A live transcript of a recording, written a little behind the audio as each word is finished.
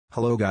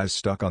Hello guys,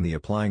 stuck on the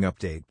applying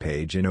update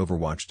page in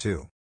Overwatch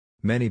 2.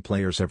 Many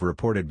players have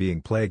reported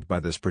being plagued by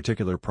this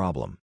particular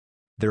problem.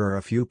 There are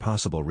a few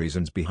possible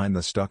reasons behind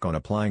the stuck on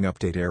applying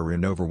update error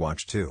in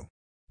Overwatch 2.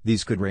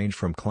 These could range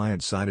from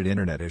client-sided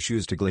internet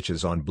issues to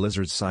glitches on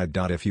Blizzard's side.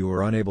 If you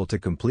are unable to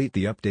complete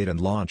the update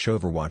and launch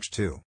Overwatch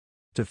 2.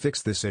 To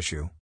fix this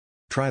issue,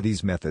 try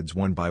these methods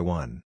one by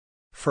one.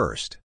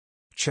 First,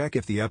 check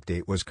if the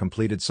update was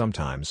completed.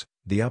 Sometimes,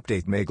 the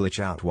update may glitch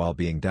out while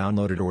being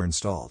downloaded or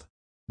installed.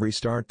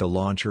 Restart the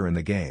launcher in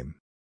the game.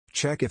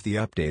 Check if the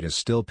update is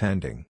still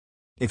pending.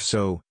 If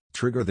so,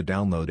 trigger the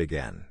download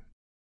again.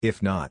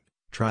 If not,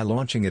 try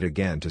launching it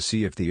again to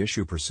see if the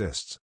issue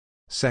persists.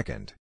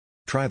 Second,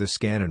 try the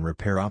scan and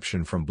repair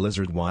option from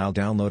Blizzard while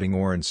downloading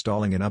or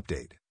installing an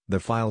update. The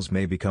files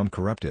may become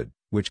corrupted,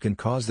 which can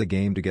cause the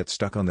game to get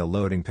stuck on the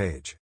loading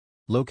page.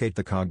 Locate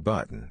the cog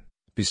button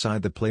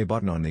beside the play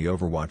button on the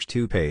Overwatch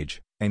 2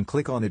 page, and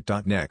click on it.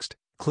 Next,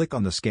 click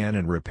on the scan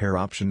and repair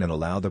option and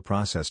allow the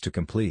process to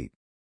complete.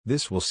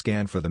 This will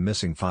scan for the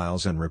missing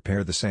files and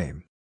repair the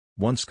same.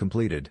 Once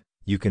completed,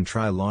 you can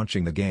try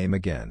launching the game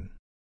again.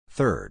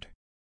 Third,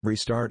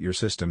 restart your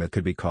system. It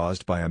could be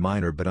caused by a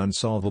minor but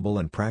unsolvable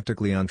and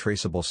practically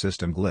untraceable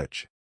system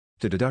glitch.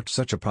 To deduct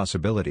such a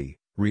possibility,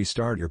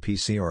 restart your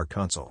PC or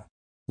console.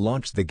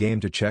 Launch the game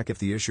to check if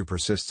the issue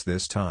persists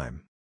this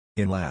time.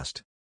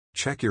 Last,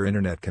 check your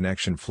internet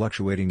connection.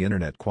 Fluctuating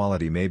internet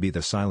quality may be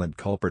the silent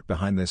culprit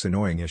behind this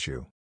annoying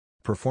issue.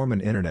 Perform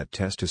an internet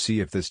test to see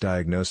if this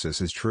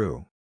diagnosis is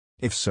true.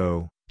 If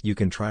so, you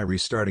can try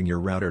restarting your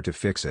router to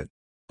fix it.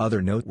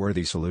 Other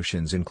noteworthy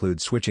solutions include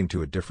switching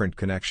to a different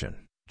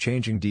connection,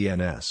 changing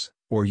DNS,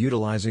 or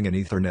utilizing an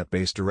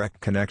Ethernet-based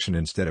direct connection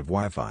instead of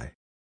Wi-Fi.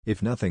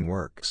 If nothing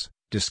works,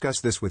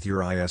 discuss this with your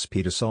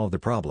ISP to solve the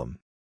problem.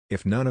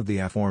 If none of the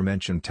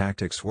aforementioned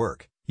tactics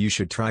work, you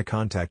should try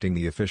contacting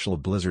the official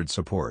Blizzard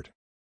support.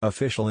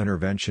 Official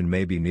intervention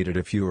may be needed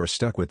if you are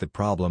stuck with the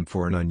problem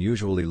for an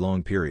unusually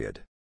long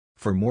period.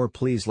 For more,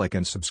 please like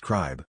and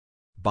subscribe.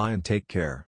 Bye and take care.